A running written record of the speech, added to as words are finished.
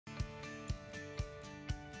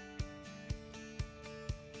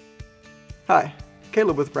Hi,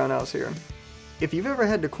 Caleb with Brownells here. If you've ever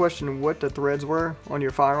had to question what the threads were on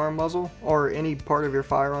your firearm muzzle, or any part of your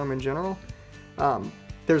firearm in general,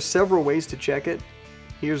 there's several ways to check it.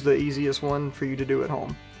 Here's the easiest one for you to do at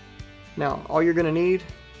home. Now, all you're going to need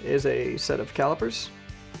is a set of calipers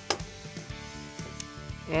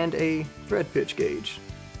and a thread pitch gauge.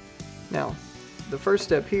 Now, the first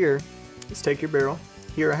step here is take your barrel.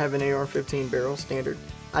 Here I have an AR-15 barrel, standard.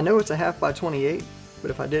 I know it's a 1/2 by 28,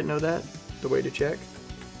 but if I didn't know that, the way to check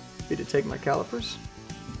would be to take my calipers,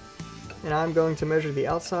 and I'm going to measure the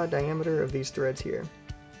outside diameter of these threads here,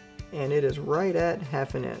 and it is right at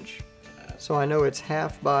 1/2 inch. So I know it's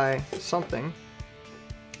 1/2 by something.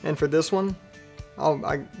 And for this one,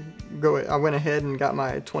 I went ahead and got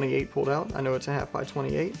my 28 pulled out. I know it's a 1/2 by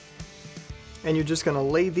 28. And you're just going to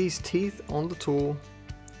lay these teeth on the tool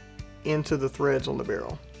into the threads on the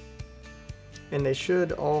barrel. And they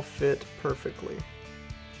should all fit perfectly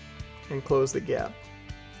and close the gap.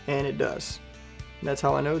 And it does. And that's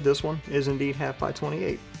how I know this one is indeed 1/2 by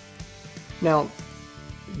 28. Now,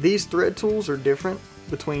 these thread tools are different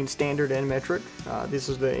between standard and metric. This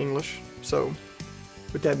is the English. So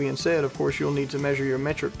with that being said, of course, you'll need to measure your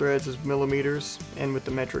metric threads as millimeters and with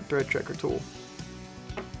the metric thread checker tool.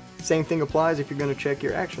 Same thing applies if you're going to check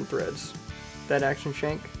your action threads. That action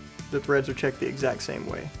shank, the threads are checked the exact same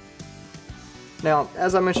way. Now,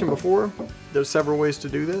 as I mentioned before, there's several ways to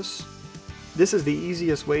do this. This is the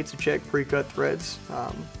easiest way to check pre-cut threads.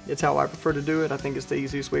 It's how I prefer to do it. I think it's the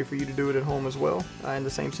easiest way for you to do it at home as well, in the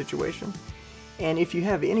same situation. And if you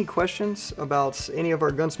have any questions about any of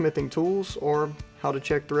our gunsmithing tools or how to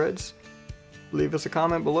check threads, leave us a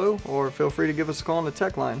comment below or feel free to give us a call on the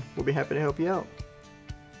tech line. We'll be happy to help you out.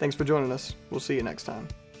 Thanks for joining us. We'll see you next time.